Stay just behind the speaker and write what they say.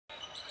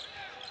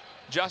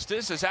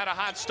Justice has had a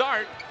hot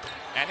start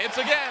and hits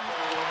again.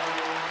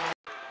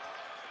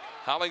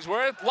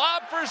 Hollingsworth,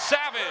 lob for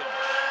Savage.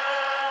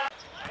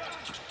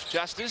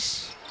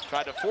 Justice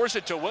tried to force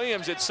it to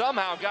Williams. It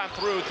somehow got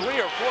through 3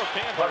 or 4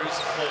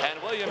 Panthers,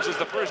 and Williams is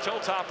the first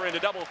Hilltopper into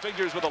double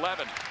figures with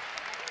 11.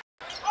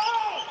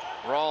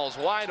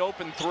 Rawls wide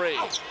open 3.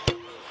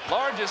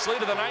 Largest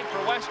lead of the night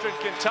for Western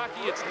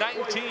Kentucky. It's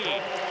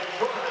 19.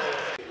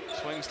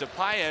 Swings to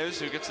Paez,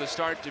 who gets the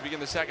start to begin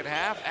the second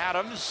half.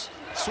 Adams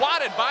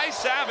swatted by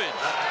Savage.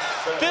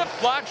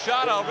 5th block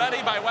shot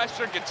already by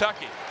Western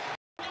Kentucky.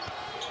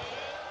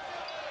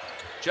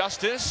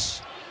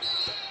 Justice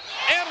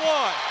and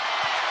 1.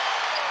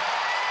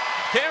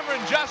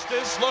 Cameron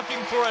Justice looking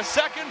for a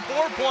second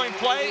 4-point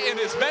play in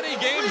as many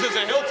games as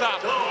a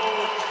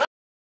Hilltopper.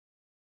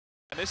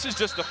 And this is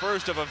just the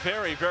first of a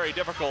very, very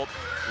difficult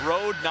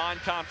road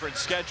non-conference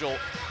schedule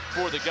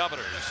for the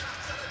Governors.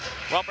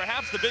 While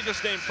perhaps the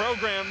biggest name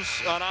programs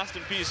on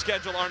Austin Peay's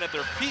schedule aren't at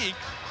their peak,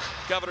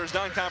 Governors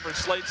non-conference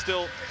slate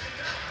still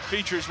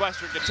features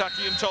Western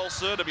Kentucky and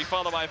Tulsa, to be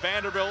followed by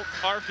Vanderbilt,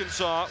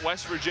 Arkansas,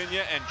 West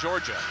Virginia, and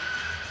Georgia.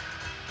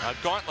 A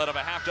gauntlet of a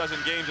half dozen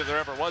games if there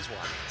ever was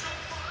one.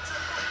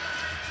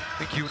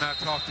 I think you and I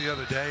talked the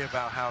other day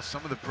about how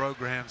some of the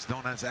programs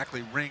don't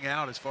exactly ring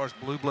out as far as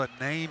blue blood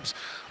names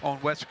on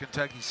Western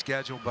Kentucky's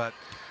schedule, but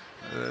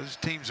those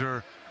teams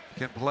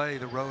can play.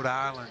 The Rhode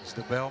Islands,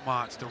 the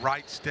Belmonts, the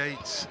Wright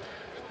States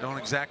don't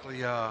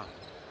exactly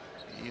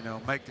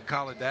make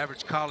the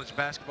average college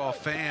basketball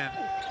fan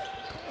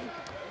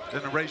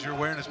doesn't raise your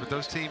awareness, but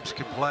those teams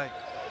can play.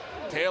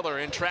 Taylor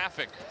in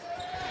traffic,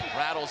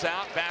 rattles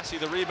out. Bassey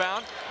the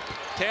rebound.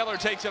 Taylor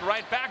takes it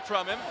right back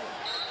from him,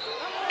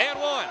 and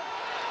 1.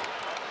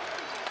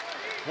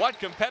 What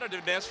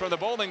competitiveness from the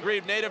Bowling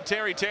Green native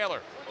Terry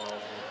Taylor.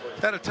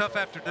 Had a tough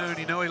afternoon.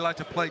 He liked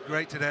to play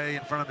great today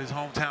in front of his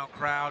hometown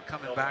crowd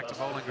coming back to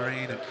Bowling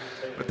Green.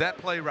 But that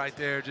play right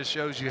there just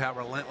shows you how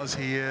relentless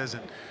he is.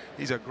 And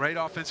he's a great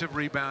offensive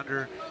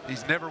rebounder.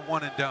 He's never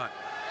one and done.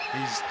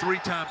 He's 3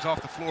 times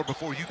off the floor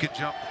before you can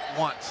jump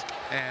once.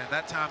 And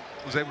that time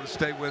was able to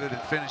stay with it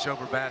and finish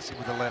over Bassey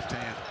with the left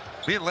hand.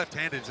 Being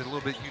left-handed is a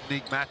little bit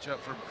unique matchup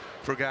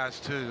for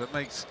guys too. That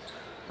makes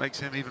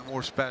him even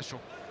more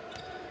special.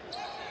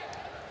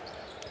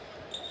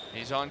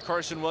 He's on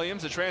Carson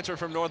Williams, a transfer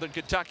from Northern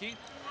Kentucky.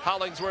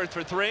 Hollingsworth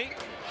for 3.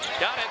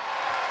 Got it.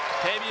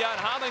 Tavion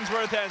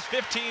Hollingsworth has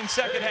 15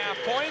 second half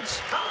points,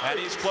 and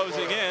he's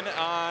closing in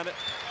on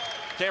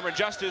Cameron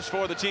Justice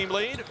for the team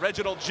lead.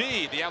 Reginald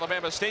G., the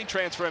Alabama State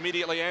transfer,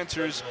 immediately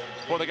answers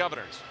for the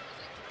Governors.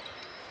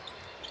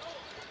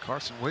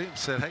 Carson Williams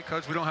said, hey,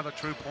 coach, we don't have a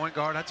true point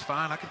guard. That's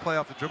fine. I can play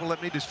off the dribble.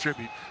 Let me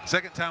distribute.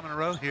 Second time in a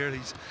row here,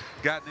 he's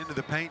gotten into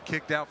the paint,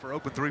 kicked out for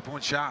open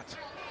 3-point shots.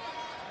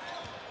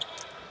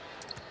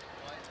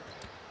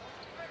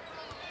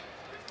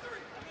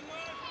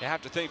 You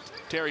have to think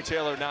Terry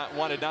Taylor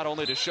wanted not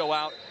only to show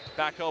out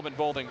back home in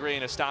Bowling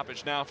Green, a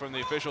stoppage now from the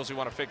officials who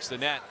want to fix the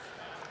net,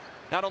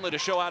 not only to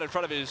show out in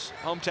front of his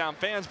hometown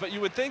fans, but you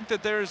would think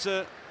that there's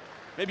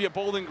maybe a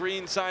Bowling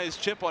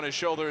Green-sized chip on his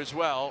shoulder as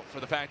well for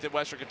the fact that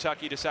Western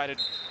Kentucky decided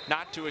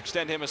not to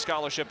extend him a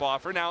scholarship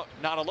offer. Now,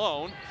 not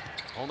alone,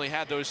 only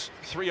had those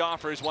 3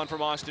 offers, one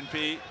from Austin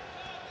Peay,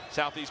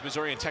 Southeast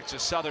Missouri, and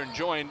Texas Southern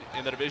joined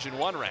in the Division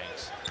I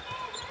ranks.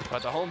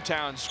 But the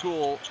hometown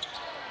school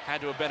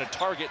had to have been a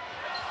target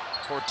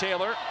for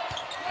Taylor,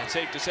 and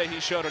safe to say he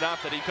showed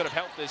enough that he could have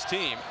helped this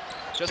team.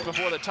 Just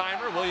before the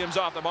timer, Williams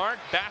off the mark.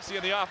 Bassey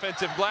in the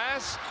offensive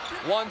glass.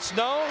 Once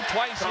no,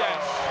 twice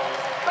yes.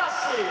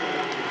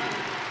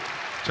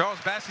 Charles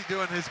Bassey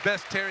doing his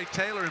best Terry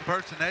Taylor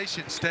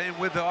impersonation, staying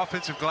with the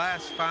offensive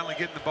glass, finally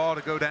getting the ball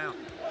to go down.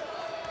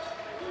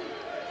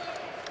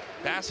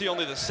 Bassey,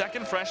 only the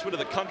 2nd freshman of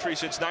the country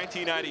since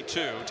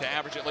 1992 to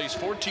average at least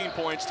 14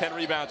 points, 10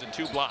 rebounds, and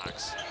 2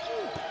 blocks.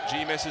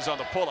 G misses on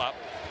the pull-up,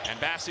 and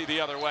Bassey the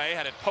other way,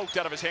 had it poked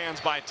out of his hands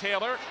by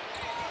Taylor.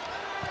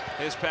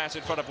 His pass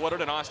in front of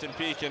Woodard, and Austin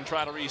Peay can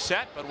try to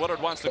reset, but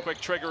Woodard wants the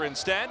quick trigger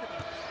instead.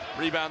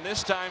 Rebound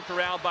this time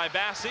corralled by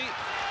Bassey.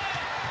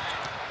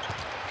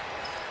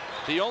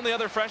 The only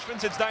other freshman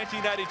since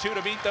 1992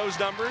 to meet those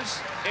numbers,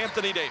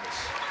 Anthony Davis.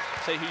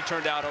 Say he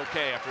turned out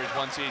okay after his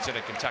 1 season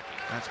at Kentucky.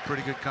 That's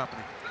pretty good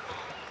company.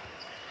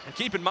 And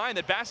keep in mind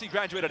that Bassey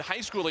graduated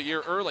high school a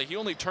year early. He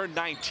only turned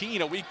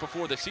 19 a week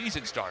before the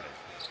season started.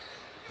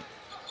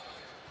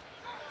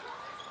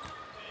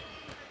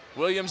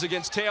 Williams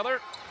against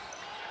Taylor.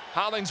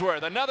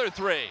 Hollingsworth, another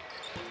 3.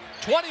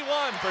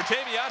 21 for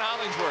Tavion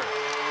Hollingsworth.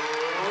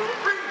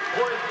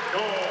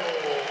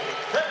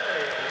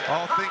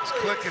 All things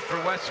clicking for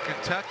Western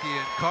Kentucky,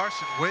 and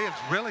Carson Williams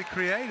really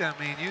creative. I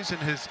mean, using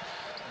his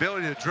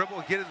ability to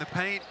dribble, get in the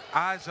paint,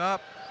 eyes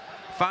up,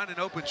 finding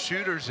open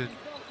shooters, and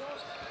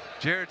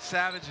Jared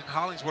Savage and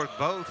Hollingsworth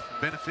both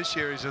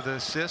beneficiaries of the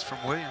assist from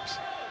Williams.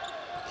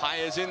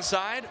 Paez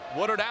inside,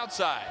 Woodard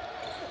outside.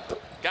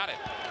 Got it.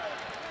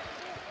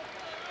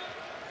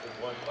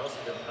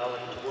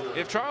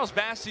 If Charles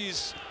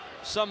Bassey's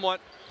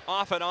somewhat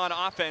off and on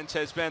offense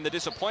has been the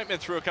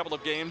disappointment through a couple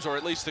of games, or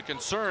at least the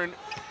concern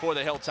for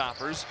the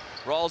Hilltoppers.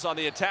 Rawls on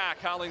the attack.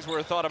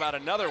 Hollingsworth thought about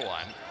another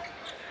one.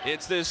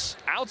 It's this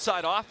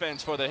outside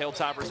offense for the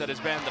Hilltoppers that has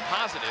been the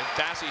positive.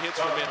 Bassey hits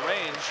from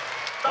mid-range.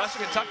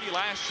 Western Kentucky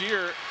last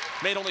year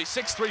made only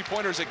 6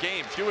 3-pointers a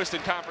game, fewest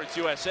in Conference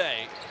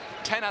USA.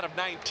 10 out of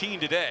 19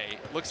 today.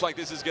 Looks like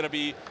this is going to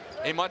be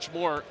a much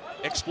more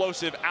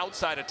explosive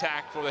outside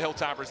attack for the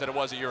Hilltoppers than it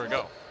was a year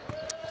ago.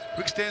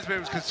 Rick Stansbury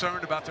was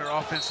concerned about their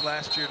offense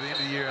last year at the end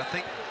of the year. I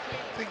think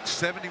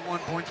 71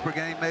 points per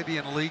game maybe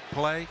in league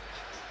play.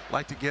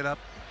 Like to get up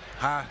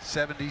high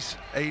 70s,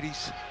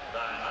 80s.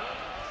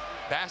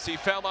 Bassey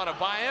fell on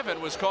Abayev and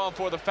was called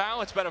for the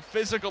foul. It's been a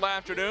physical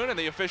afternoon, and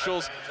the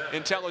officials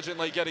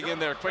intelligently getting in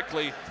there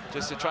quickly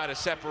just to try to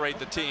separate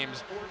the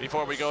teams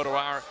before we go to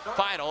our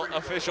final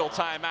official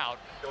timeout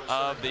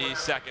of the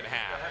second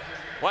half.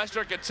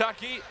 Western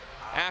Kentucky,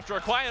 after a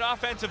quiet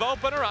offensive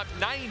opener, up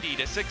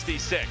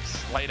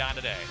 90-66 late on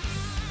today.